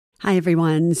Hi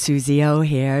everyone, Suze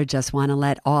here. Just want to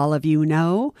let all of you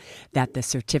know that the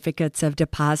certificates of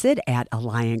deposit at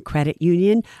Alliant Credit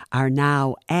Union are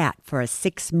now at, for a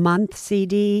 6-month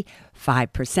CD,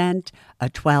 5%, a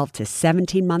 12 to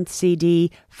 17-month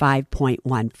CD,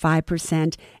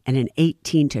 5.15%, and an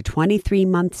 18 to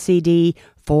 23-month CD,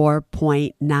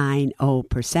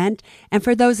 4.90%. And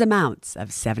for those amounts of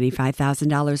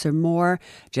 $75,000 or more,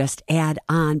 just add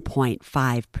on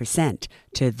 0.5%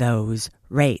 to those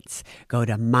rates. Go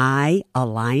to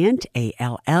myalliant,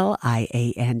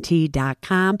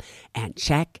 ALLIANT.com and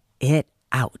check it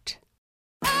out.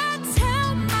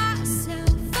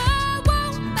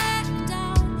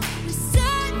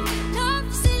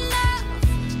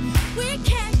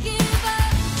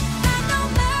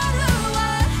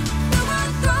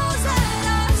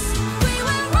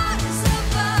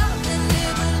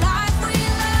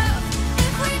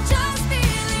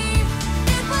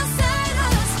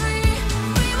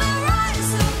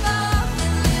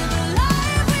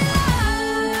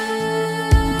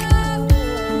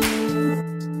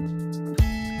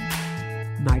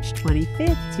 March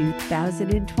 25th,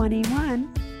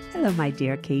 2021. Hello, my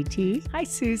dear KT. Hi,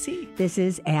 Susie. This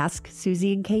is Ask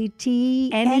Susie and KT.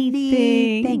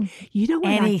 Anything. You know what?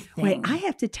 Anything. I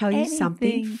have to tell you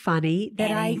something Anything. funny that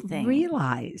Anything. I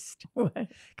realized What?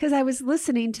 because I was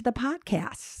listening to the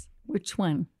podcasts, Which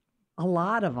one? a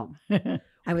lot of them.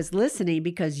 I was listening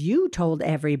because you told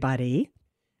everybody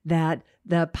that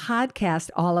the podcast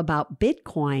all about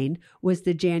Bitcoin was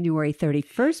the January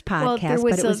 31st Well, there podcast,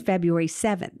 was but it was February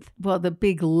 7th. Well, the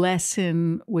big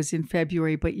lesson was in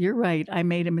February, but you're right. I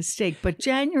made a mistake. But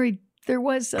January, there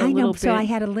was a I little know, bit. so I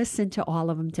had to listen to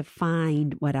all of them to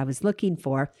find what I was looking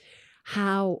for.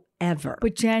 However,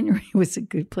 But January was a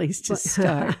good place to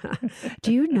start.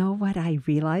 do you know what I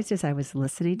realized as I was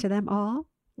listening to them all?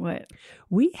 What?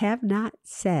 We have not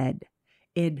said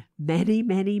in many,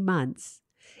 many months,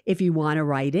 if you want to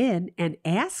write in and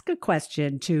ask a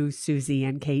question to Susie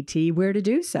and KT, where to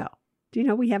do so. Do you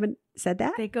know we haven't said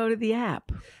that? They go to the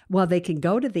app. Well, they can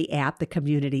go to the app, the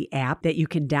community app that you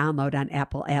can download on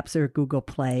Apple Apps or Google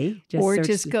Play.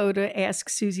 Just go to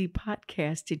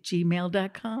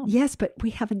asksusiepodcast@gmail.com. Yes, but we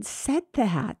haven't said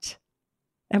that.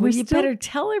 And Well, we you better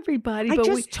tell everybody. I but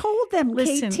just told them,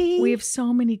 listen, KT. we have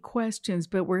so many questions,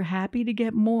 but we're happy to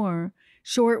get more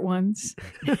short ones.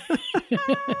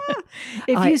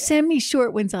 If you send me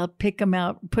short ones, I'll pick them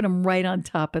out, put them right on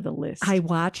top of the list. I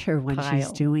watch her when she's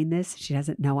Pile. doing this. She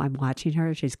doesn't know I'm watching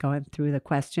her. She's going through the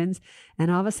questions.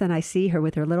 And all of a sudden I see her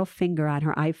with her little finger on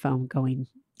her iPhone going,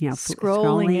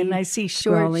 scrolling, and I see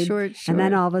short. And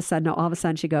then all of a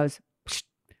sudden she goes,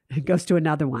 goes to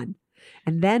another one.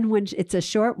 And then when it's a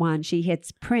short one, she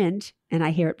hits print and I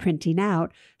hear it printing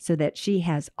out so that she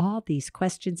has all these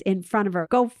questions in front of her.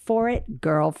 Go for it,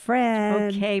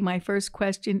 girlfriend. Okay, my first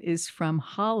question is from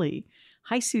Holly.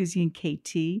 Hi, Susie and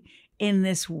KT. In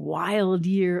this wild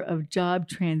year of job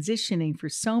transitioning for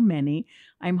so many,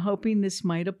 I'm hoping this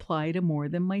might apply to more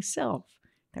than myself.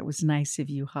 That was nice of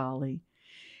you, Holly.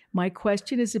 My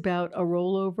question is about a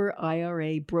rollover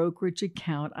IRA brokerage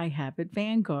account I have at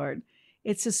Vanguard.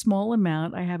 It's a small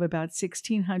amount. I have about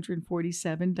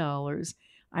 $1,647.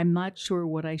 I'm not sure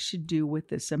what I should do with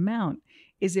this amount.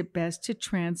 Is it best to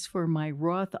transfer my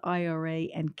Roth IRA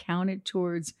and count it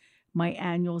towards my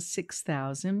annual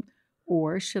 $6,000,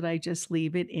 or should I just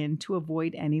leave it in to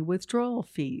avoid any withdrawal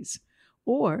fees?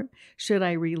 Or should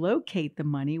I relocate the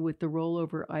money with the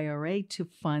rollover IRA to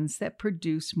funds that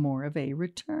produce more of a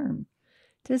return?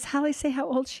 Does Holly say how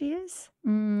old she is?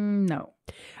 No. All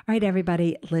right,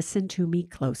 everybody, listen to me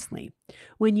closely.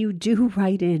 When you do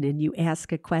write in and you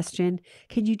ask a question,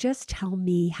 can you just tell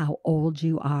me how old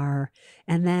you are?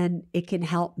 And then it can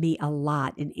help me a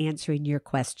lot in answering your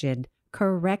question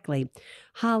correctly.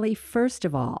 Holly, first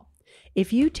of all,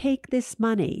 if you take this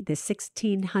money, the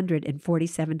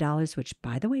 $1,647, which,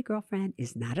 by the way, girlfriend,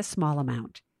 is not a small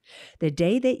amount, the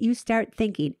day that you start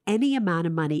thinking any amount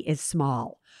of money is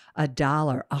small, $1,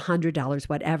 $100,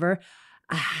 whatever,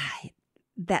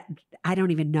 that I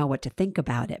don't even know what to think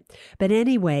about it. But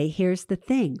anyway, here's the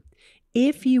thing.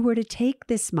 If you were to take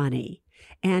this money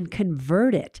and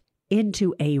convert it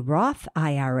into a Roth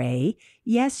IRA,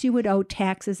 yes, you would owe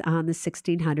taxes on the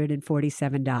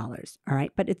 $1,647, all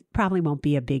right? But it probably won't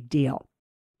be a big deal.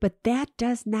 But that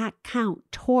does not count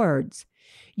towards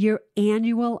your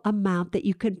annual amount that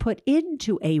you can put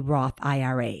into a Roth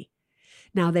IRA.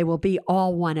 Now, they will be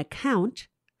all one account,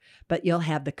 but you'll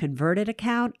have the converted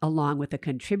account along with a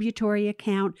contributory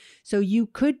account. So you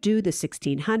could do the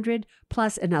 $1,600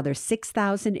 plus another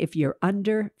 $6,000 if you're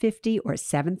under 50 or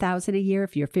 $7,000 a year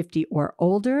if you're 50 or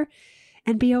older.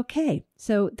 and be okay.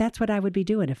 So that's what I would be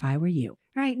doing if I were you.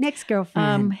 All right, next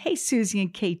girlfriend. Hey, Susie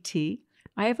and KT.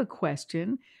 I have a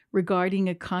question regarding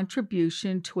a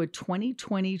contribution to a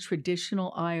 2020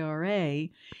 traditional IRA.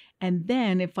 And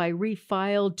then if I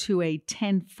refiled to a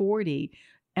 1040,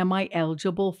 am I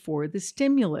eligible for the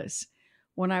stimulus?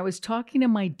 When I was talking to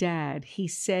my dad, he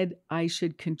said I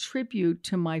should contribute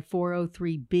to my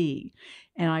 403B,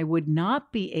 and I would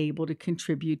not be able to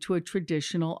contribute to a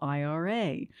traditional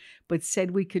IRA, but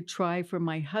said we could try for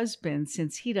my husband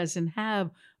since he doesn't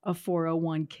have a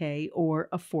 401k or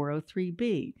a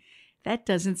 403B. That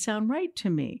doesn't sound right to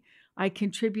me. I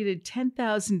contributed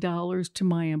 $10,000 to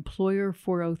my employer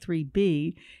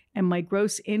 403B, and my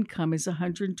gross income is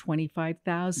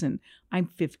 $125,000. I'm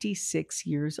 56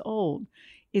 years old.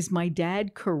 Is my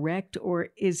dad correct, or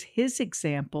is his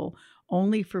example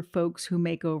only for folks who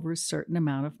make over a certain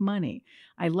amount of money?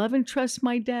 I love and trust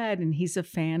my dad, and he's a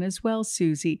fan as well,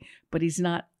 Susie, but he's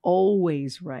not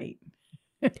always right.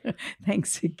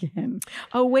 Thanks again.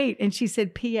 Oh, wait. And she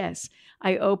said, P.S.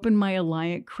 I opened my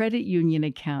Alliant Credit Union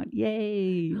account.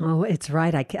 Yay. Oh, it's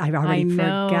right. I already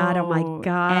forgot. Oh, my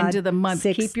God. End of the month.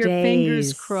 6 Keep your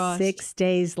fingers crossed. 6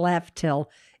 days left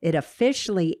till it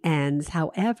officially ends.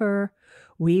 However,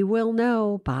 we will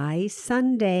know by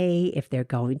Sunday if they're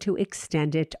going to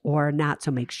extend it or not.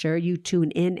 So make sure you tune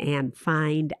in and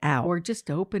find out. Or just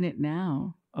open it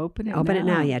now. Open it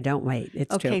now. Yeah, don't wait.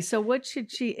 It's true. Okay, so what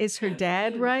should is her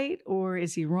dad right or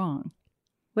is he wrong?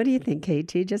 What do you think,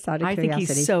 KT? Just out of curiosity. I think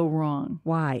he's so wrong.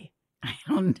 Why? I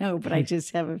don't know, but I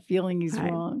just have a feeling he's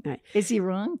wrong. Right. Is he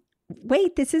wrong?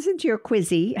 Wait, this isn't your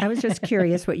quizzy. I was just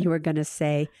curious what you were going to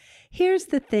say. Here's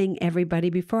the thing, everybody,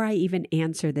 before I even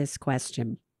answer this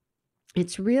question.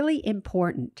 It's really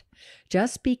important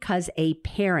just because a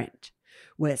parent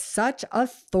with such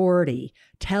authority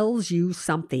tells you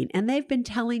something, and they've been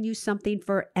telling you something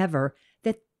forever,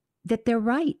 that they're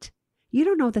right. You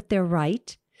don't know that they're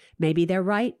right. Maybe they're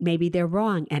right, maybe they're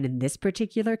wrong. And in this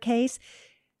particular case,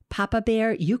 Papa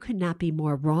Bear, you could not be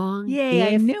more wrong.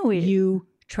 Yay, I knew it. You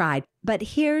tried. But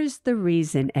here's the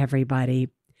reason, everybody.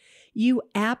 You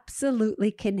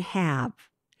absolutely can have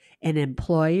an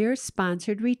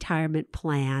employer-sponsored retirement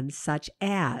plan such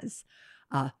as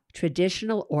a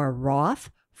traditional or Roth,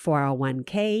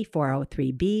 401k,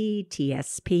 403b,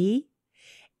 TSP,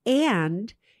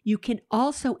 and you can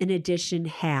also, in addition,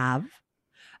 have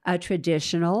a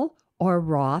traditional or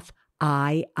Roth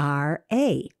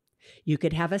IRA. You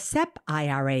could have a SEP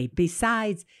IRA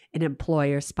besides an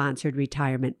employer-sponsored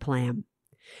retirement plan.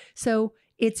 So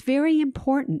it's very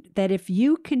important that if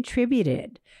you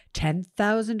contributed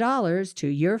 $10,000 to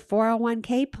your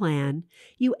 401k plan,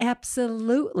 you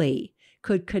absolutely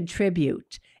could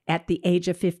contribute at the age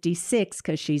of 56,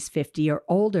 because she's 50 or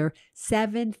older,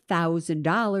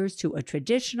 $7,000 to a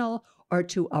traditional or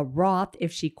to a Roth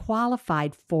if she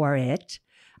qualified for it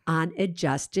on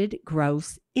adjusted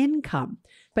gross income.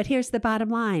 But here's the bottom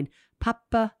line.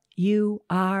 Papa, you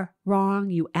are wrong.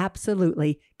 You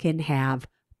absolutely can have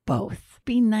both.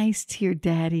 Be nice to your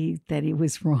daddy that he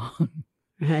was wrong.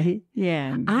 Right?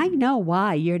 Yeah. I know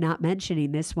why you're not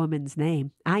mentioning this woman's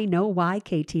name. I know why,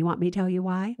 KT. Want me to tell you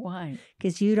why? Why?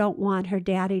 Because you don't want her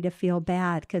daddy to feel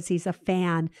bad because he's a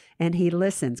fan and he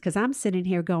listens. Because I'm sitting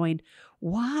here going,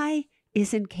 why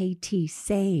isn't KT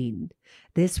saying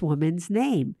this woman's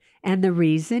name? And the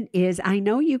reason is, I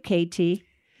know you, KT.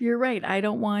 You're right. I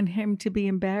don't want him to be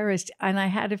embarrassed. And I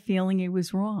had a feeling he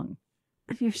was wrong.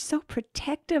 You're so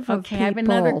protective of people. Okay, I have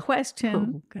another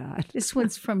question. Oh, God. This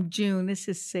one's from June. This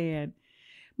is sad.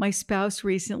 My spouse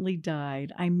recently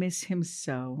died. I miss him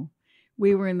so.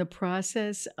 We were in the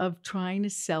process of trying to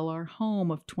sell our home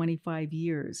of 25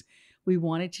 years. We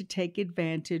wanted to take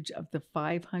advantage of the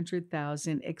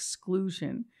 $500,000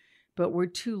 exclusion, but we're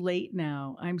too late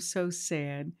now. I'm so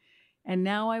sad. And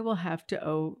now I will have to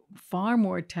owe far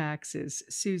more taxes.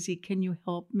 Susie, can you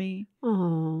help me?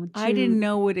 Oh, June. I didn't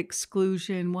know what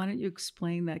exclusion. Why don't you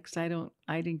explain that? Because I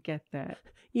didn't get that.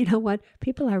 You know what?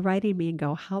 People are writing me and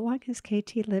go, how long has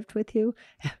KT lived with you?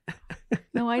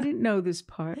 No, I didn't know this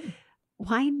part.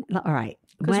 Why? All right.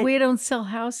 Because we don't sell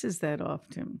houses that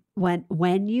often.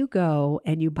 When you go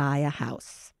and you buy a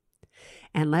house,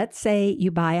 and let's say you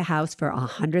buy a house for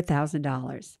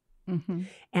 $100,000. Mm-hmm.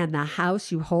 And the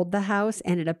house, you hold the house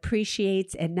and it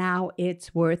appreciates and now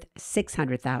it's worth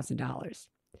 $600,000.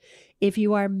 If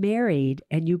you are married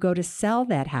and you go to sell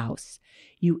that house,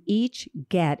 you each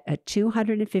get a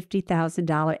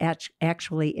 $250,000.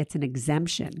 Actually, it's an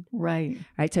exemption. Right.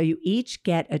 Right. So you each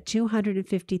get a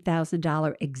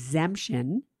 $250,000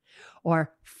 exemption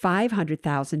or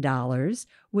 $500,000,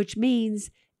 which means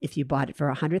if you bought it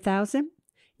for $100,000,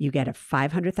 You get a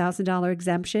 $500,000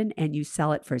 exemption and you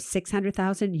sell it for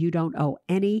 $600,000. You don't owe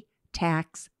any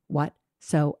tax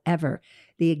whatsoever.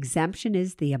 The exemption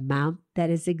is the amount that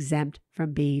is exempt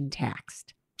from being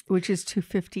taxed. Which is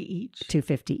 $250 each.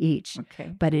 $250 each.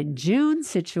 Okay. But in June's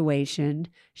situation,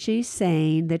 she's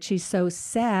saying that she's so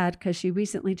sad because she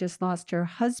recently just lost her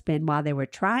husband while they were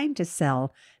trying to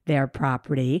sell their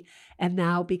property. And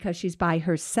now because she's by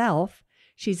herself,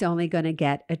 she's only going to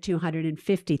get a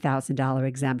 $250,000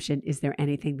 exemption. Is there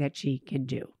anything that she can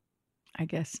do? I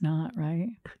guess not, right?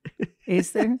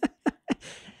 Is there?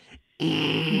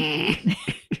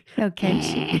 No, can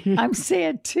she? I'm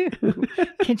sad too.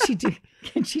 Can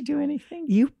she do anything?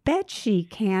 You bet she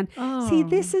can. Oh. See,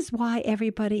 this is why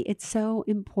everybody, it's so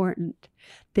important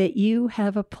that you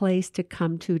have a place to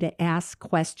come to ask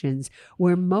questions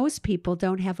where most people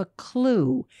don't have a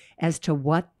clue as to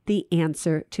what the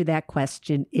answer to that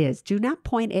question is. Do not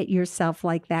point at yourself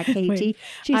like that, Katie. Wait,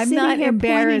 She's I'm sitting not here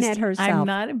embarrassed. pointing at herself. I'm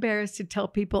not embarrassed to tell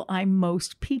people I'm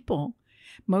most people.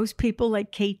 Most people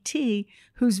like KT,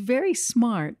 who's very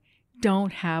smart,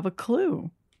 don't have a clue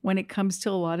when it comes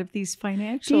to a lot of these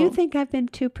financial. Do you think I've been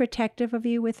too protective of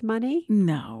you with money?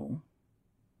 No.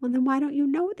 Well, then why don't you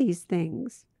know these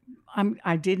things?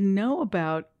 I didn't know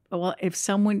about, well, if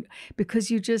someone, because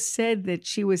you just said that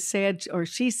she was sad, or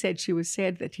she said she was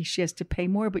sad that she has to pay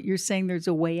more, but you're saying there's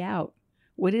a way out.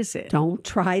 What is it? Don't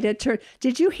try to turn.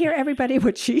 Did you hear everybody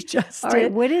what she just All did?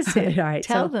 right, what is it? All right,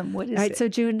 Tell them, what is it? All right, so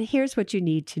June, here's what you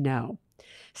need to know.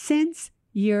 Since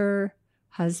your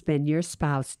husband, your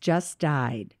spouse just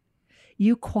died,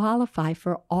 you qualify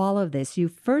for all of this. You,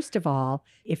 first of all,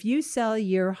 if you sell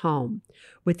your home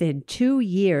within 2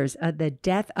 years of the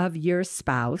death of your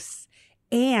spouse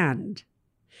and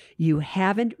you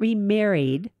haven't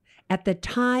remarried at the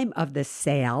time of the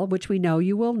sale, which we know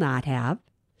you will not have,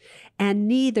 and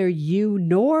neither you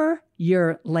nor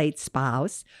your late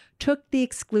spouse took the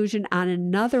exclusion on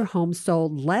another home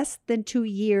sold less than 2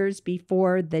 years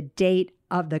before the date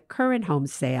of the current home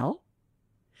sale.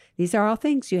 These are all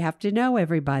things you have to know,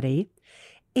 everybody.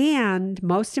 And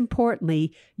most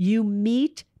importantly, you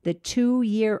meet the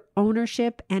 2-year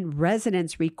ownership and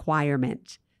residence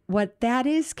requirement. What that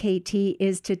is, KT,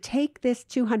 is to take this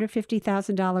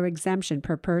 $250,000 exemption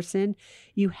per person,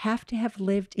 you have to have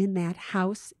lived in that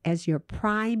house as your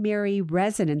primary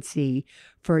residency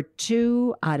for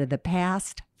 2 out of the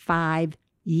past 5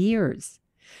 years.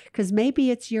 Because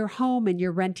maybe it's your home and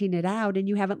you're renting it out and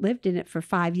you haven't lived in it for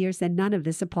 5 years and none of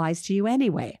this applies to you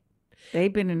anyway.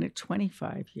 They've been in it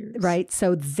 25 years. Right.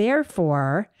 So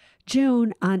therefore,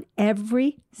 June, on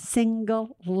every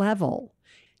single level,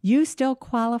 you still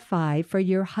qualify for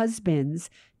your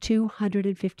husband's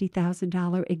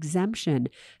 $250,000 exemption.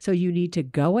 So you need to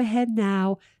go ahead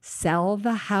now, sell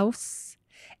the house,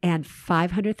 and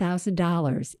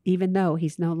 $500,000, even though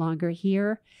he's no longer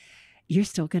here, you're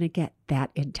still going to get that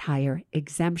entire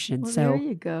exemption. Well, so there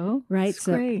you go. Right. That's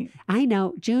so great. I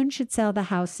know June should sell the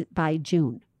house by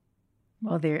June.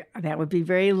 Well, that would be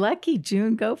very lucky,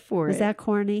 June. Go for it. Is that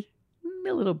corny?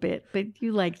 A little bit, but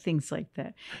you like things like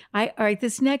that. All right,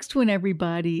 this next one,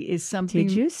 everybody, is something.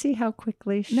 Did you see how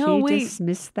quickly she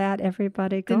dismissed that,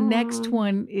 everybody? The next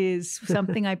one is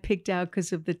something I picked out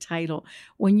because of the title.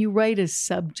 When you write a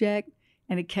subject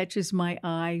and it catches my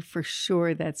eye, for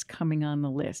sure that's coming on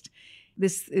the list.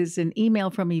 This is an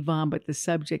email from Yvonne, but the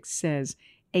subject says,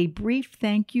 "A brief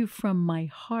thank you from my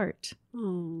heart."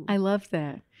 Oh. I love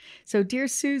that. So, dear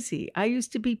Susie, I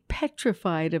used to be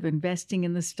petrified of investing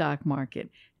in the stock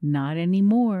market. Not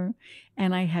anymore.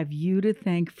 And I have you to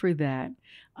thank for that.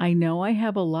 I know I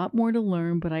have a lot more to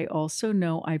learn, but I also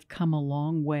know I've come a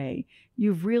long way.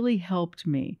 You've really helped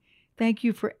me. Thank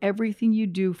you for everything you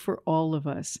do for all of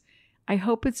us. I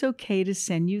hope it's okay to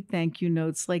send you thank you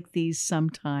notes like these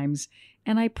sometimes,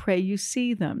 and I pray you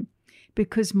see them,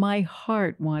 because my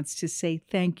heart wants to say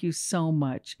thank you so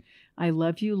much. I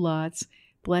love you lots.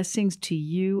 Blessings to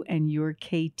you and your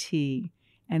KT.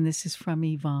 And this is from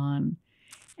Yvonne.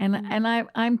 And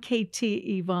I'm KT,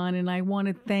 Yvonne, and I want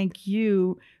to thank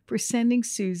you for sending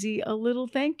Susie a little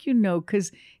thank you note,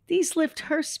 because these lift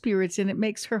her spirits and it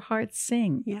makes her heart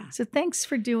sing. Yeah. So thanks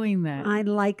for doing that. I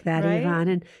like that, Right? Yvonne.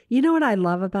 And you know what I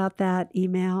love about that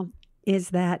email is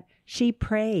that she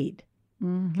prayed.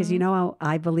 Because you know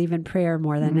I believe in prayer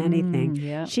more than anything.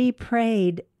 Yeah. She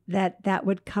prayed that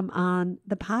would come on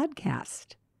the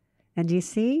podcast. And you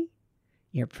see,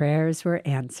 your prayers were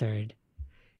answered.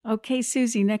 Okay,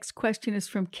 Susie, next question is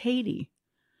from Katie.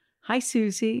 Hi,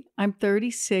 Susie. I'm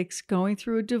 36, going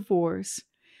through a divorce.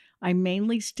 I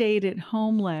mainly stayed at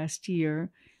home last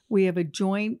year. We have a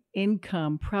joint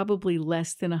income, probably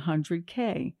less than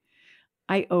 $100K.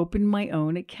 I opened my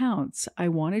own accounts. I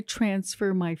want to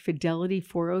transfer my Fidelity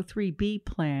 403B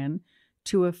plan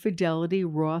to a Fidelity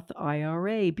Roth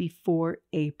IRA before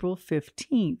April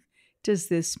 15th. Does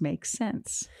this make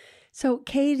sense? So,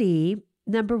 Katie,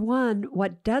 number one,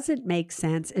 what doesn't make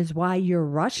sense is why you're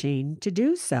rushing to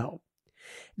do so.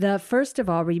 First of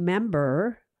all,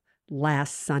 remember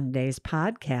last Sunday's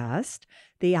podcast,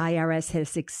 the IRS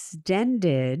has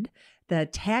extended the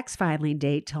tax filing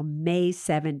date till May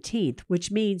 17th,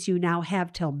 which means you now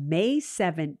have till May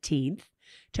 17th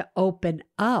to open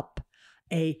up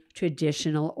a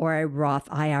traditional or a Roth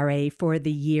IRA for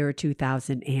the year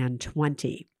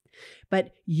 2020.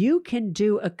 But you can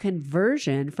do a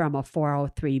conversion from a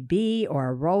 403B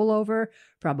or a rollover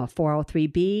from a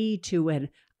 403B to an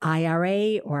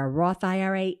IRA or a Roth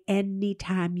IRA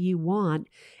anytime you want,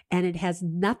 and it has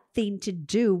nothing to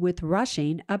do with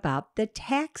rushing about the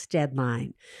tax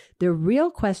deadline. The real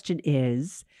question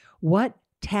is, what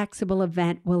taxable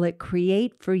event will it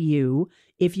create for you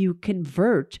if you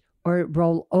convert or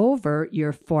roll over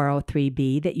your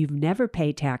 403B that you've never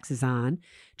paid taxes on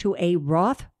to a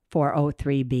Roth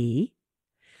 403B?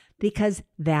 Because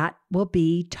that will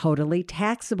be totally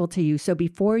taxable to you. So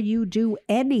before you do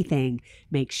anything,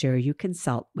 make sure you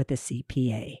consult with a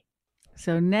CPA.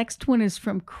 So next one is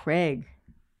from Craig.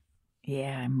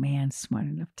 Yeah, man, smart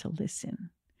enough to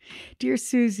listen. Dear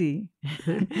Susie,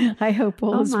 I hope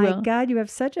all is well. Oh my God, you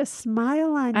have such a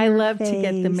smile on your face. I love to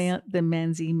get the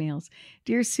men's emails.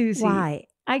 Dear Susie, why?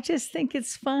 I just think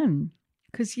it's fun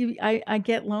because I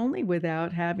get lonely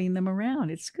without having them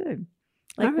around. It's good.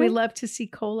 Like, we love to see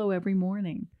Colo every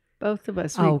morning. Both of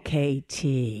us. KT.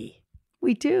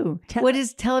 We do.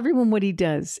 Tell everyone what he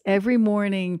does. Every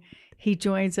morning he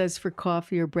joins us for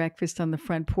coffee or breakfast on the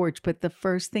front porch. But the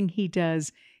first thing he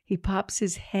does, he pops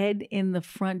his head in the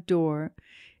front door,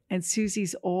 and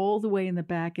Susie's all the way in the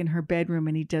back in her bedroom.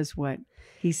 And he does what?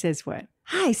 He says what?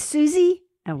 Hi, Susie.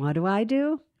 And what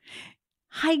do?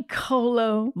 Hi,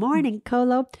 Colo. Morning,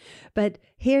 Colo. But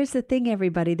here's the thing,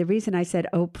 everybody. The reason I said,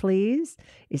 oh, please,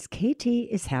 is KT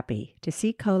is happy to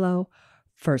see Colo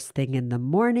first thing in the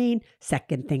morning,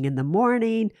 second thing in the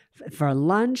morning, for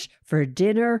lunch, for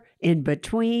dinner, in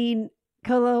between.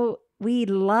 Colo, we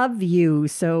love you.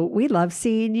 So we love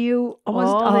seeing you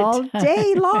almost all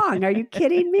day long. Are you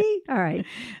kidding me? All right.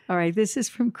 All right. This is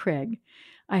from Craig.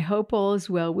 I hope all is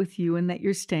well with you and that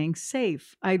you're staying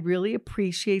safe. I'd really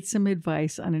appreciate some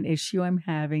advice on an issue I'm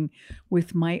having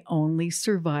with my only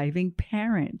surviving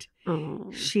parent. Oh.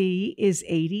 She is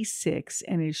 86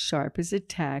 and is sharp as a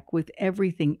tack with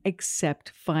everything except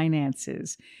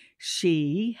finances.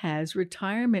 She has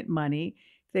retirement money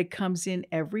that comes in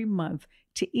every month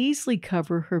to easily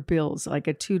cover her bills, like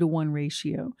a 2-to-1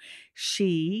 ratio.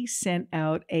 She sent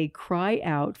out a cry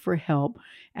out for help,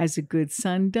 as a good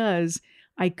son does.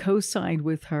 I co-signed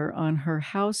with her on her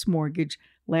house mortgage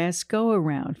last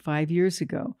go-around 5 years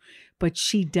ago, but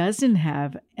she doesn't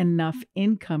have enough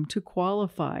income to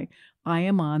qualify. I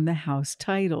am on the house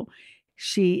title.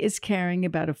 She is carrying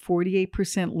about a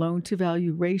 48%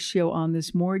 loan-to-value ratio on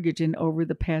this mortgage, and over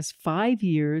the past 5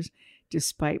 years,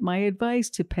 despite my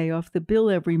advice to pay off the bill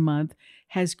every month,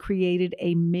 has created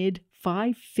a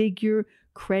mid-5-figure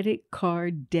credit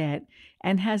card debt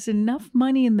and has enough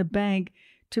money in the bank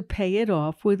to pay it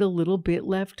off with a little bit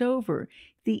left over.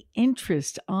 The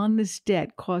interest on this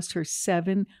debt cost her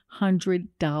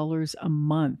 $700 a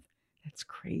month. That's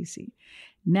crazy.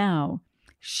 Now,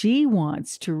 she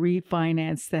wants to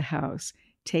refinance the house,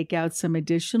 take out some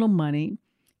additional money,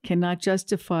 cannot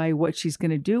justify what she's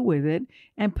going to do with it,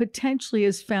 and potentially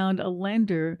has found a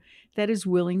lender that is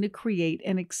willing to create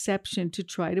an exception to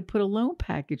try to put a loan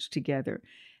package together.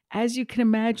 As you can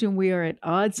imagine, we are at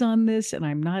odds on this, and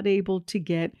I'm not able to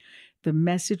get the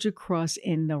message across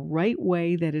in the right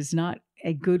way that is not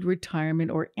a good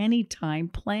retirement or any time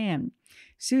plan.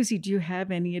 Susie, do you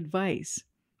have any advice?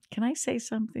 Can I say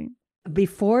something?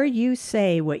 Before you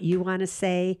say what you want to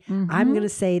say, I'm going to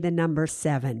say the number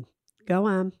 7. Go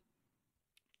on.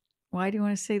 Why do you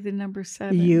want to say the number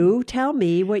 7? You tell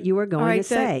me what you were going to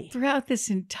say. Throughout this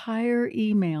entire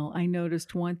email, I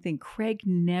noticed one thing. Craig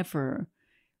never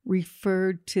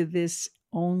referred to this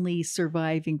only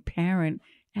surviving parent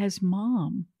as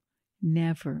mom.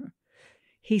 Never.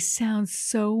 He sounds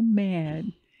so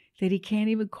mad that he can't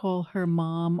even call her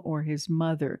mom or his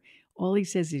mother. All he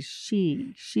says is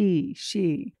she.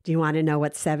 Do you want to know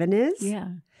what 7 is? Yeah.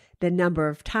 The number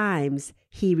of times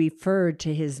he referred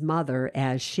to his mother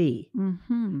as she.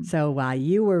 Mm-hmm. So while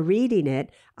you were reading it,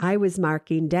 I was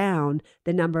marking down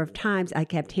the number of times I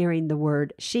kept hearing the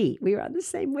word she. We were on the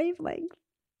same wavelength.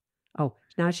 Oh,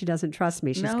 now she doesn't trust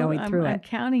me. She's going through it. I'm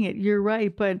counting it. You're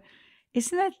right. But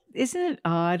Isn't it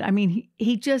odd? I mean,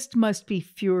 he just must be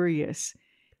furious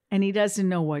and he doesn't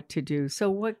know what to do. So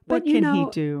what But can he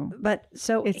do? but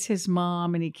so It's his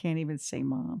mom and he can't even say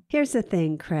mom. here's the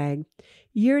thing, Craig.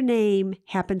 Your name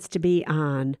happens to be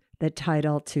on the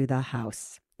title to the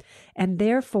house. And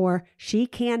therefore, she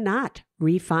cannot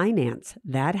refinance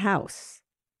that house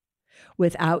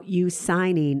without you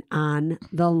signing on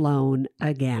the loan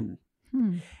again.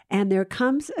 And there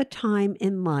comes a time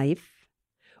in life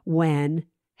when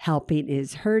helping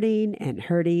is hurting and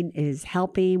hurting is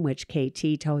helping, which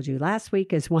KT told you last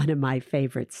week is one of my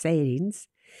favorite sayings.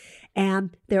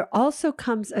 And there also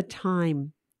comes a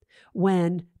time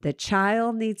when the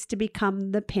child needs to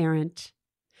become the parent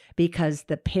because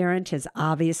the parent has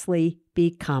obviously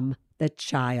become the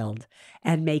child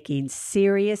and making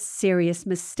serious, serious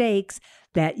mistakes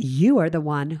that you are the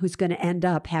one who's going to end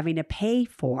up having to pay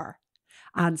for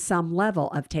on some level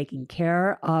of taking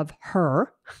care of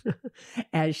her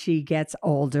as she gets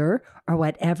older or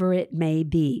whatever it may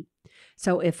be.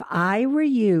 So if I were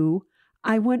you,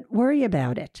 I wouldn't worry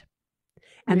about it.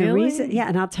 And the reason,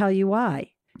 and I'll tell you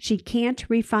why. She can't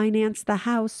refinance the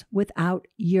house without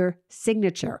your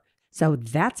signature. So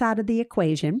that's out of the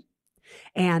equation.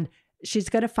 And she's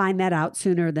going to find that out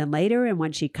sooner than later. And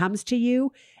when she comes to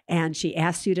you and she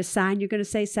asks you to sign, you're going to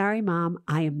say, sorry, Mom,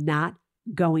 I am not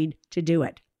going to do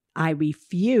it. I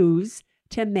refuse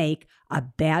to make a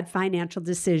bad financial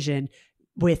decision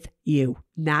with you.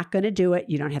 Not going to do it.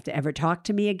 You don't have to ever talk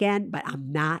to me again, but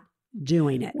I'm not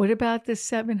doing it. What about the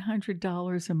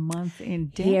 $700 a month in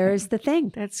debt? Here's the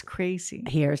thing. That's crazy.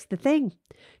 Here's the thing.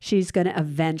 She's going to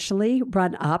eventually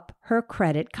run up her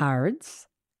credit cards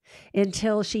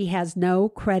until she has no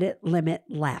credit limit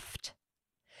left.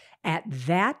 At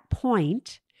that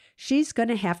point, she's going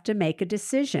to have to make a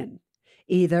decision.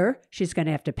 Either she's going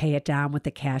to have to pay it down with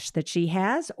the cash that she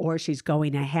has, or she's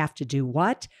going to have to do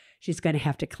what? She's going to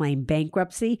have to claim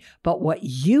bankruptcy. But what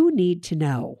you need to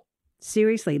know,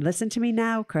 seriously, listen to me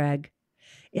now, Craig.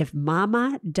 If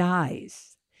Mama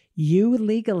dies, you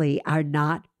legally are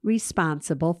not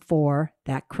responsible for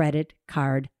that credit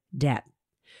card debt.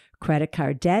 Credit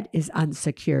card debt is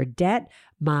unsecured debt.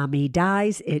 Mommy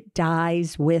dies, it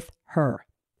dies with her.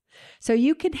 So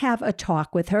you can have a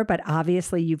talk with her, but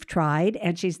obviously you've tried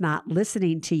and she's not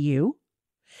listening to you.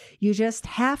 You just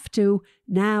have to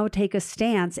now take a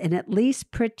stance and at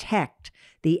least protect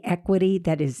the equity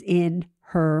that is in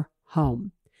her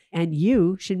home. And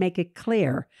you should make it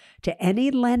clear to any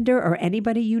lender or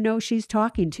anybody you know she's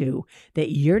talking to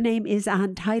that your name is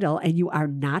on title and you are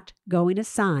not going to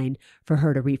sign for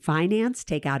her to refinance,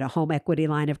 take out a home equity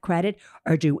line of credit,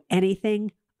 or do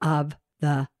anything of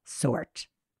the sort.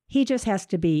 He just has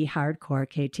to be hardcore,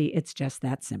 KT. It's just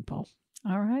that simple.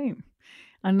 All right.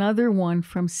 Another one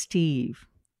from Steve.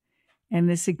 And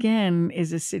this again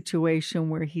is a situation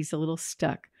where he's a little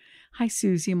stuck. Hi,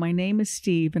 Susie. My name is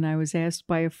Steve, and I was asked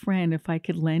by a friend if I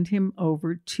could lend him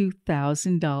over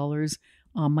 $2,000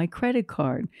 on my credit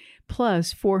card,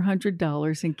 plus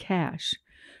 $400 in cash.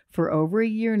 For over a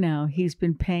year now, he's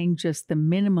been paying just the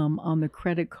minimum on the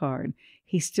credit card.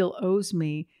 He still owes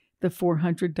me the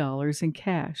 $400 in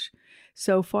cash.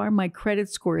 So far, my credit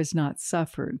score has not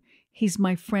suffered. He's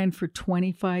my friend for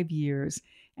 25 years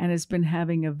and has been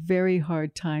having a very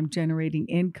hard time generating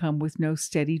income with no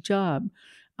steady job.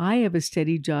 I have a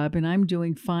steady job and I'm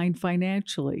doing fine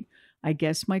financially. I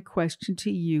guess my question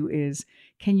to you is,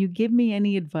 can you give me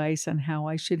any advice on how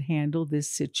I should handle this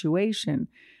situation?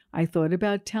 I thought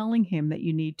about telling him that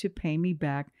you need to pay me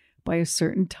back by a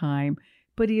certain time,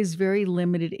 but he has very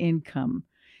limited income.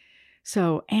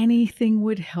 So anything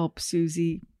would help,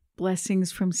 Susie.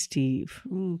 Blessings from Steve.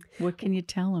 What can you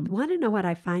tell him? Want to know what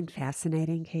I find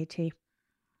fascinating, KT?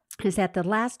 Is that the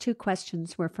last two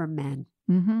questions were for men.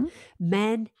 Mm-hmm.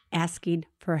 Men asking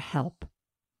for help.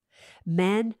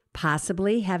 Men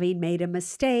possibly having made a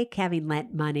mistake, having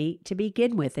lent money to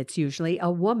begin with. It's usually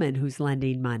a woman who's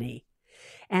lending money.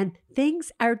 And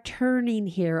things are turning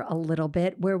here a little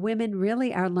bit where women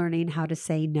really are learning how to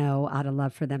say no out of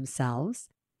love for themselves.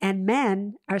 And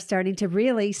men are starting to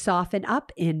really soften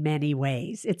up in many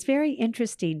ways. It's very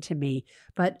interesting to me,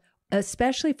 but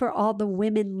especially for all the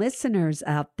women listeners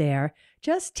out there,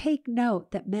 just take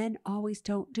note that men always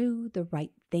don't do the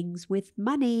right things with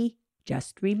money.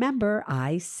 Just remember,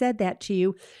 I said that to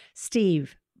you.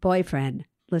 Steve, boyfriend,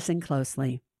 listen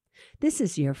closely. This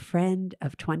is your friend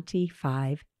of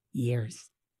 25 years.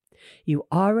 You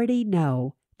already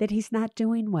know that he's not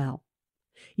doing well.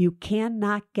 You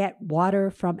cannot get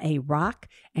water from a rock,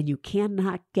 and you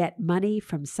cannot get money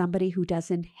from somebody who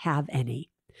doesn't have any.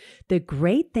 The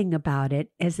great thing about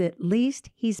it is at least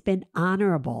he's been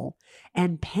honorable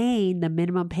and paying the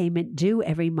minimum payment due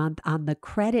every month on the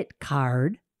credit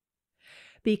card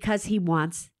because he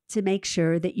wants to make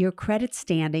sure that your credit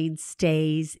standing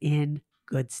stays in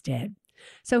good stead.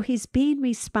 So he's being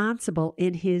responsible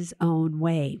in his own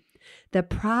way. The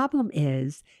problem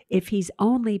is if he's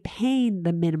only paying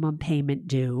the minimum payment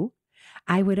due,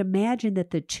 I would imagine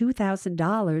that the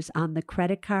 $2,000 on the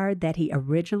credit card that he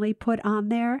originally put on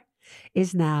there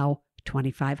is now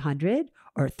 $2,500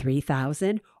 or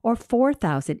 $3,000 or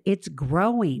 $4,000. It's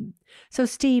growing. So,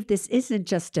 Steve, this isn't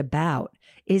just about,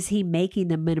 is he making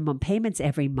the minimum payments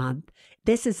every month?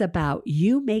 This is about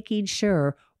you making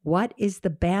sure what is the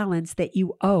balance that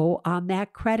you owe on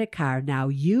that credit card. Now,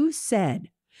 you said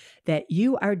that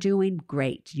you are doing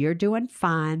great. You're doing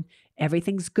fine.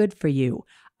 Everything's good for you.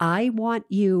 I want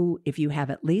you, if you have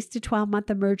at least a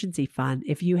 12-month emergency fund,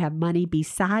 if you have money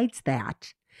besides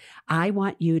that, I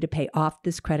want you to pay off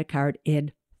this credit card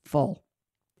in full.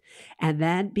 And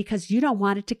then, because you don't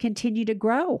want it to continue to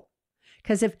grow.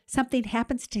 Because if something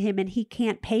happens to him and he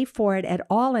can't pay for it at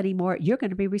all anymore, you're going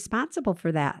to be responsible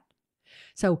for that.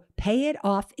 So pay it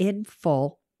off in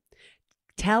full.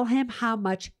 Tell him how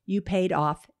much you paid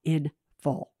off in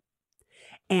full.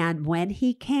 And when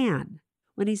he can,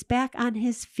 when he's back on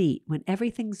his feet, when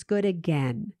everything's good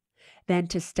again, then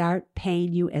to start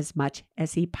paying you as much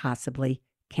as he possibly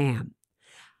can.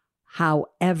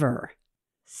 However,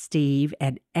 Steve,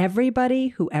 and everybody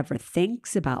who ever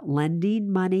thinks about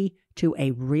lending money to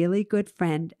a really good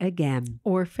friend again,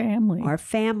 or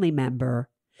family member,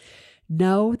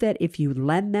 know that if you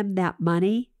lend them that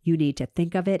money, you need to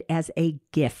think of it as a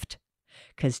gift,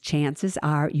 because chances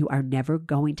are you are never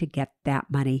going to get that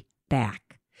money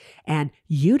back. And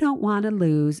you don't want to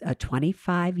lose a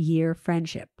 25-year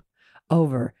friendship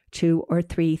over $2,000 or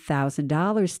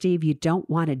 $3,000, Steve. You don't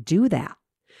want to do that.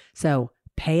 So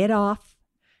pay it off,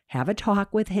 have a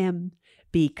talk with him,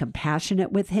 be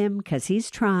compassionate with him because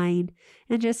he's trying,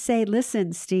 and just say,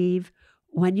 listen, Steve,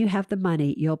 when you have the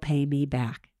money, you'll pay me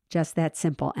back. Just that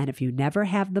simple. And if you never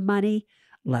have the money,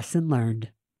 lesson learned.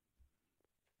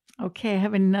 Okay, I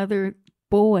have another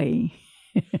boy.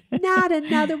 Not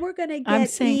another. We're going to get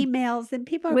emails and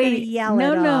people are going to yell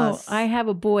at us. No, I have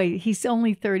a boy. He's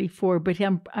only 34, but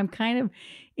I'm kind of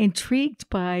intrigued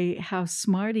by how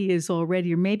smart he is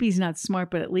already. Or maybe he's not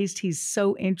smart, but at least he's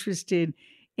so interested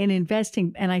in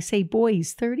investing. And I say, boy,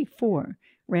 he's 34.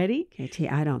 Ready?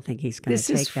 KT, I don't think he's going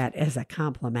to take that as a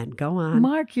compliment. Go on.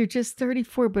 Mark, you're just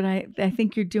 34, but I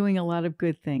think you're doing a lot of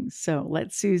good things. So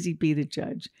let Susie be the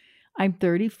judge. I'm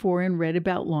 34 and read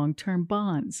about long-term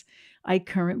bonds. I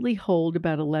currently hold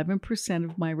about 11%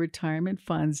 of my retirement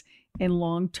funds in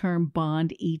long-term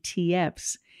bond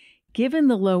ETFs. Given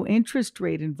the low interest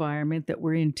rate environment that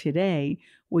we're in today,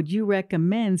 would you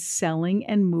recommend selling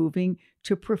and moving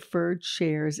to preferred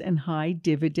shares and high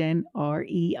dividend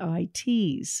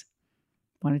REITs?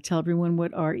 Want to tell everyone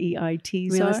what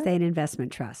REITs Real are? Estate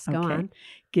Investment Trust. Go on.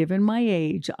 Given my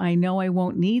age, I know I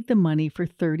won't need the money for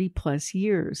 30 plus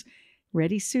years.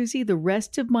 Ready, Susie? The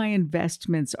rest of my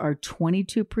investments are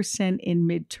 22% in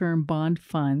midterm bond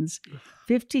funds,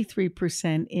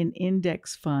 53% in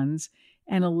index funds,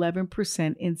 and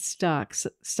 11% in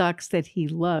stocks that he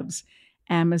loves.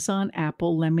 Amazon,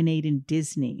 Apple, Lemonade, and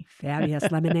Disney. Fabulous.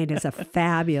 Lemonade is a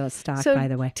fabulous stock, by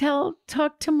the way.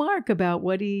 Talk to Mark about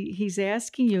what he's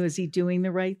asking you. Is he doing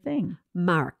the right thing?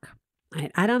 Mark,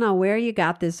 I don't know where you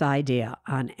got this idea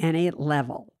on any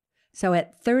level. So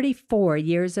at 34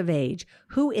 years of age,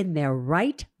 who in their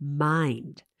right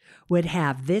mind would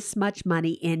have this much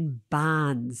money in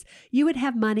bonds? You would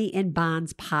have money in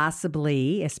bonds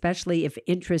possibly, especially if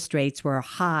interest rates were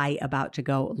high, about to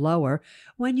go lower,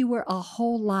 when you were a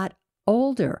whole lot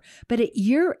older. But at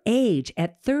your age,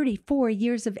 at 34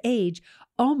 years of age,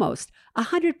 almost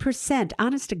 100%,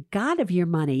 honest to God, of your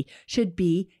money should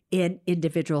be in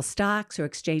individual stocks or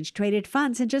exchange traded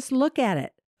funds. And just look at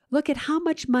it. Look at how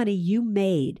much money you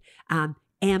made on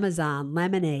Amazon,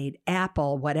 Lemonade,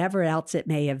 Apple, whatever else it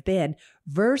may have been,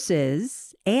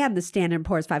 versus, and the Standard &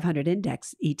 Poor's 500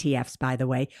 Index ETFs, by the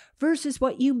way, versus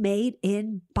what you made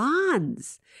in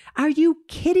bonds. Are you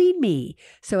kidding me?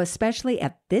 So especially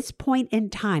at this point in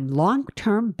time,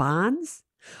 long-term bonds?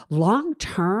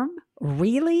 Long-term?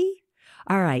 Really?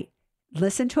 All right.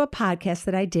 Listen to a podcast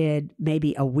that I did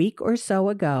maybe a week or so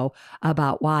ago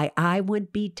about why I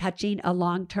wouldn't be touching a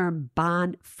long-term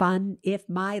bond fund if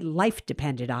my life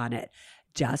depended on it.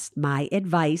 Just my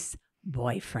advice,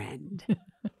 boyfriend.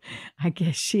 I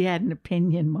guess she had an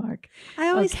opinion, Mark. I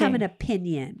always have an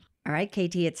opinion. All right,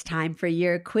 KT, it's time for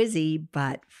your quizzy.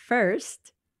 But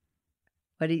first,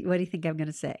 What do you think I'm going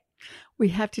to say? We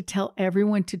have to tell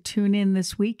everyone to tune in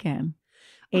this weekend.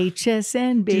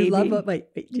 HSN, baby. Do you love do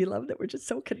you love that we're just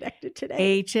so connected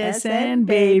today? HSN,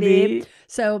 baby.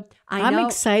 So I'm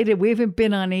excited. We haven't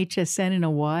been on HSN in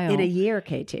a while. In a year,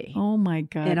 KT. Oh my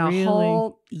God. In a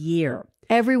whole year.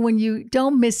 Everyone, you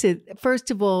don't miss it.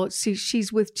 First of all,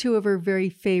 she's with two of her very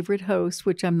favorite hosts,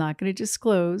 which I'm not going to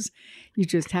disclose. You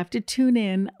just have to tune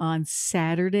in on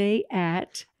Saturday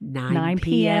at 9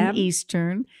 p.m.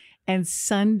 Eastern and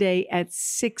Sunday at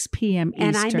 6 p.m. Eastern.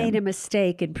 And I made a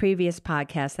mistake in previous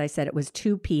podcasts. I said it was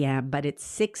 2 p.m., but it's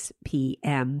 6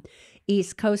 p.m.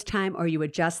 East Coast time, or you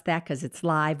adjust that because it's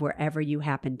live wherever you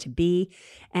happen to be.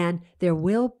 And there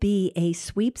will be a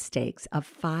sweepstakes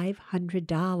of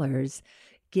 $500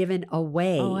 given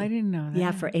away. Oh, I didn't know that.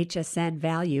 Yeah, for HSN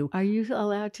value. Are you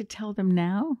allowed to tell them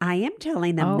now? I am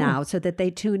telling them now so that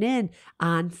they tune in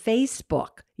on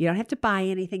Facebook. You don't have to buy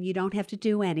anything. You don't have to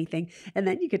do anything. And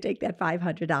then you could take that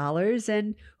 $500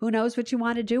 and who knows what you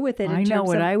want to do with it. I know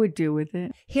what I would do with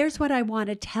it. Here's what I want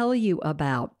to tell you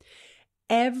about.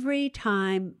 Every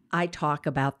time I talk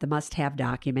about the must-have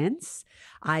documents,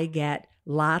 I get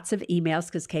lots of emails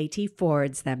because KT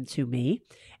forwards them to me.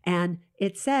 And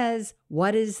it says,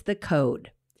 what is the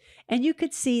code? And you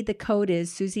could see the code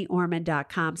is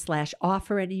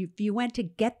suzeorman.com/offer. And if you went to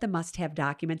get the must-have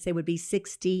documents, they would be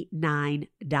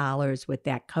 $69 with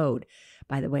that code.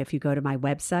 By the way, if you go to my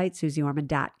website,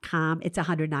 suzeorman.com, it's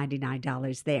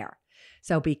 $199 there.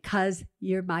 So because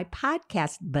you're my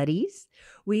podcast buddies,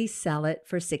 we sell it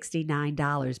for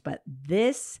 $69. But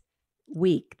this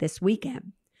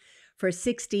weekend, for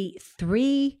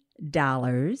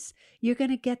 $63, you're going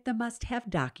to get the must-have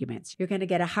documents. You're going to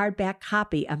get a hardback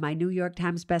copy of my New York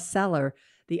Times bestseller,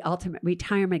 The Ultimate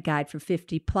Retirement Guide for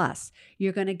 50 Plus.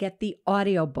 You're going to get the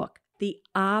audiobook, the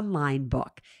online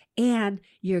book, and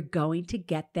you're going to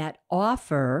get that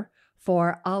offer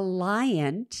for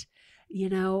Alliant,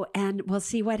 and we'll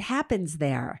see what happens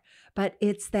there. But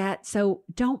it's that, so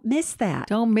don't miss that.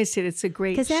 Don't miss it. It's a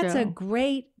great show. Because that's a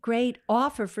great, great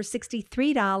offer for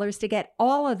 $63 to get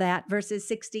all of that versus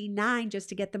 $69 just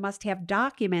to get the must-have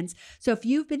documents. So if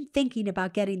you've been thinking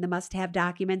about getting the must-have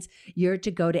documents, you're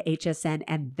to go to HSN,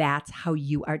 and that's how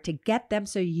you are to get them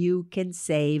so you can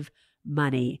save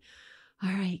money. All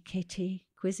right, KT,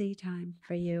 quizzy time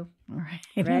for you. All right.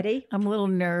 Ready? I'm a little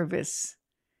nervous.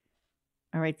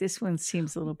 All right, this one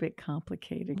seems a little bit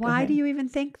complicated. Why do you even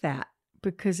think that?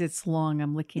 Because it's long.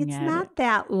 I'm looking at it. It's not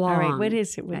that long. All right, what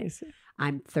is it? What is it?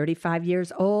 I'm 35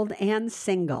 years old and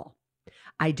single.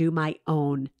 I do my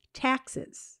own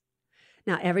taxes.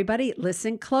 Now, everybody,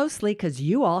 listen closely because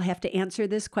you all have to answer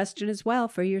this question as well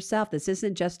for yourself. This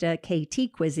isn't just a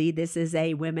KT quizzy. This is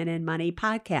a Women in Money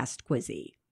podcast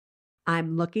quizzy.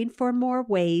 I'm looking for more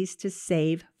ways to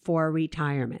save for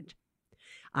retirement.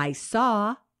 I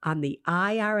saw on the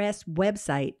IRS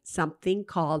website something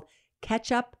called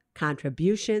catch-up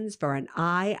contributions for an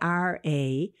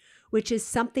IRA, which is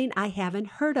something I haven't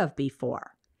heard of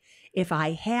before. If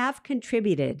I have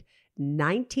contributed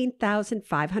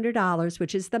 $19,500,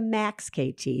 which is the max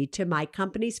KT, to my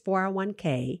company's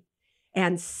 401k,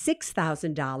 and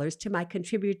 $6,000 to my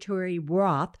contributory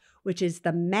Roth, which is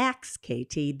the max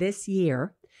KT this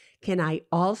year, can I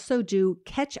also do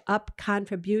catch-up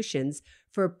contributions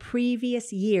for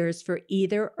previous years for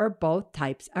either or both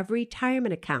types of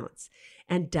retirement accounts?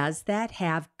 And does that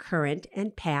have current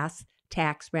and past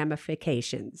tax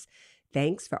ramifications?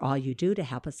 Thanks for all you do to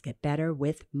help us get better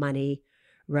with money,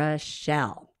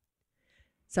 Rochelle.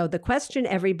 So the question,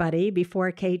 everybody,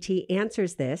 before KT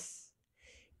answers this,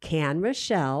 can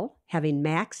Rochelle, having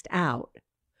maxed out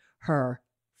her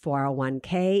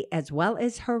 401k as well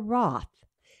as her Roth,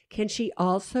 can she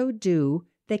also do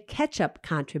the catch-up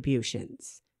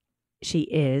contributions? She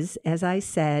is, as I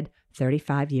said,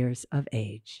 35 years of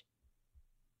age.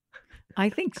 I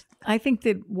think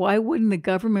that why wouldn't the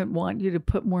government want you to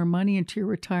put more money into your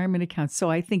retirement account? So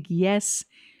I think, yes,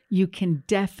 you can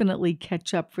definitely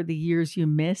catch up for the years you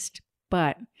missed,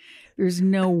 but there's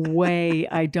no way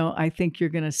I think you're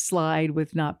going to slide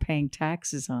with not paying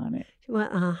taxes on it.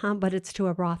 Well, but it's to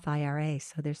a Roth IRA,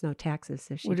 so there's no taxes.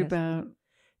 What about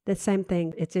the same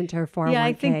thing? It's into her 401k. Yeah,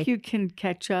 I think you can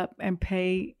catch up and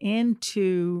pay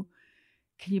into.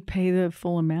 Can you pay the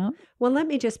full amount? Well, let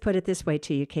me just put it this way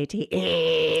to you, KT.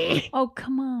 Oh,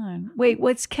 come on. Wait,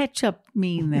 what's catch up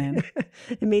mean then?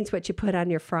 It means what you put on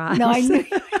your fries. No, I knew.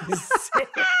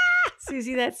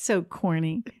 Susie, that's so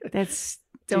corny.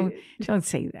 Don't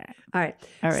say that. All right.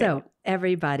 So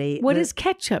everybody, what does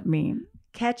catch up mean?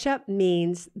 Catch up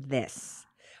means this.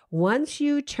 Once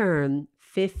you turn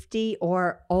 50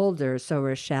 or older. So,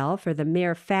 Rochelle, for the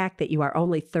mere fact that you are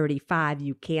only 35,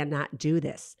 you cannot do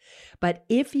this. But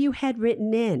if you had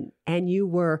written in and you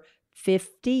were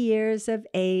 50 years of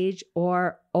age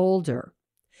or older,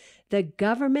 the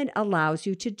government allows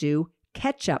you to do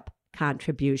catch-up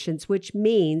contributions, which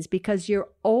means because you're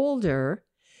older,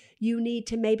 you need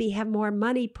to maybe have more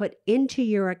money put into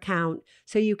your account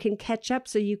so you can catch up,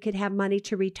 so you could have money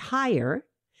to retire.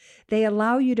 They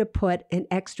allow you to put an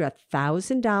extra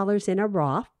 $1,000 in a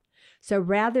Roth. So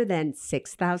rather than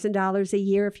 $6,000 a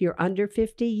year if you're under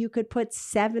 50, you could put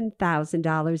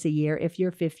 $7,000 a year if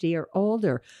you're 50 or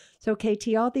older. So KT,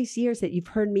 all these years that you've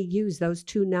heard me use those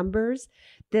two numbers,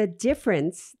 the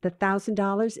difference, the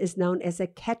 $1,000, is known as a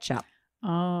catch-up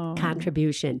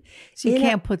contribution. So you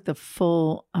can't put the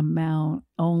full amount,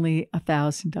 only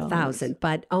 $1,000. $1,000,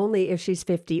 but only if she's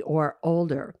 50 or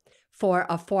older. For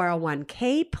a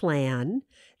 401k plan,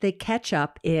 the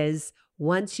catch-up is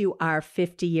once you are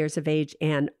 50 years of age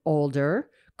and older.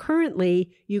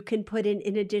 Currently, you can put in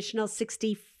an additional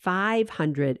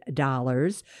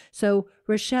 $6,500. So,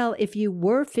 Rochelle, if you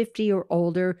were 50 or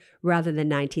older, rather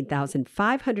than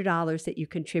 $19,500 that you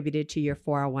contributed to your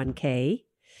 401k,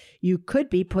 you could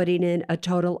be putting in a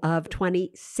total of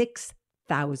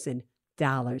 $26,000.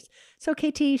 So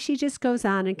KT, she just goes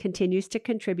on and continues to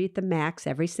contribute the max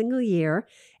every single year.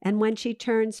 And when she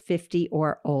turns 50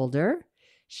 or older,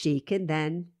 she can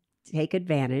then take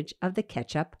advantage of the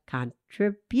catch-up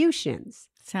contributions.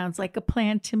 Sounds like a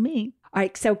plan to me. All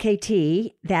right, so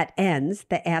KT, that ends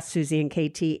the Ask Suze and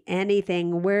KT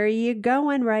Anything. Where are you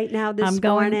going right now this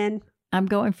morning? I'm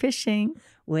going fishing.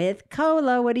 With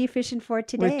Cola. What are you fishing for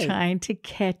today? We're trying to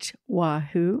catch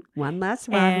wahoo. One last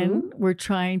wahoo. And we're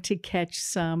trying to catch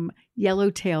some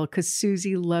yellowtail because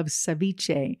Susie loves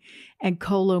ceviche. And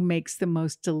Colo makes the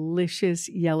most delicious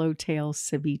yellowtail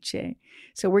ceviche.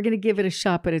 So we're going to give it a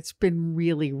shot, but it's been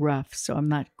really rough, so I'm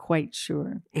not quite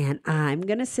sure. And I'm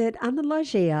going to sit on the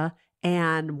loggia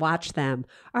and watch them.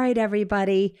 All right,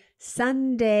 everybody.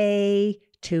 Sunday.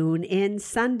 Tune in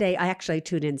Sunday. I actually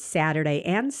tune in Saturday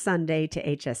and Sunday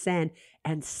to HSN.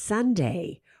 And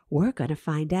Sunday, we're going to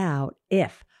find out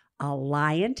if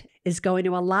Alliant is going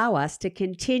to allow us to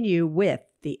continue with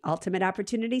the Ultimate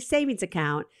Opportunity Savings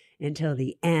Account until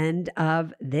the end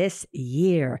of this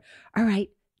year. All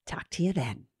right. Talk to you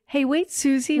then. Hey, wait,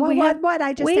 Susie. What?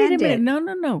 I just ended. Wait a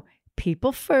minute. No.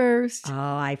 People first. Oh,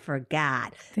 I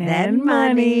forgot. Then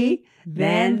money,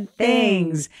 then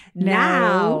things.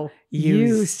 Now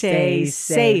you stay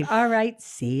safe. All right.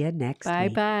 See you next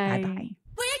week. Bye-bye. Bye-bye.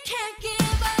 We can't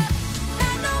give up,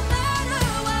 and no matter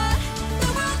what the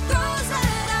world throws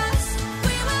at us,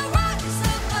 we will rise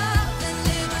above and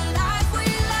live a life we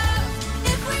love.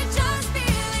 If we just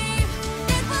believe,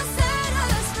 it will set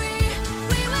us free.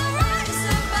 We will rise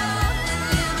above and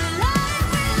live a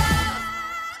life we love.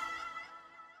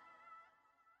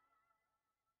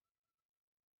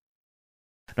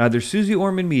 Neither Suze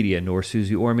Orman Media nor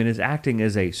Suze Orman is acting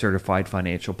as a certified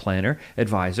financial planner,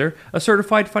 advisor, a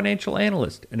certified financial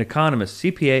analyst, an economist,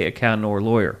 CPA, accountant, or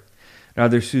lawyer.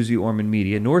 Neither Suze Orman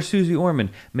Media nor Suze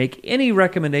Orman make any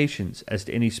recommendations as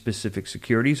to any specific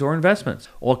securities or investments.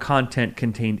 All content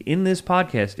contained in this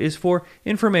podcast is for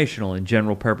informational and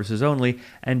general purposes only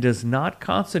and does not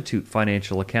constitute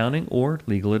financial accounting or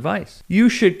legal advice. You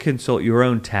should consult your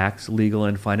own tax, legal,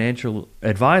 and financial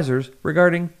advisors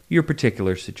regarding your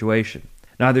particular situation.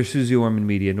 Neither Suze Orman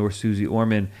Media nor Suze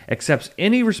Orman accepts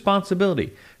any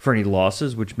responsibility for any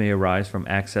losses which may arise from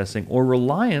accessing or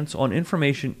reliance on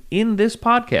information in this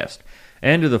podcast.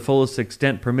 And to the fullest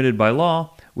extent permitted by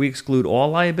law, we exclude all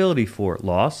liability for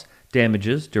loss,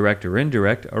 damages, direct or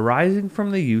indirect, arising from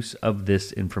the use of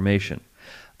this information.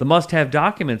 The must-have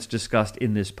documents discussed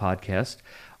in this podcast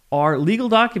are legal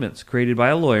documents created by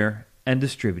a lawyer and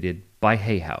distributed by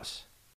Hay House.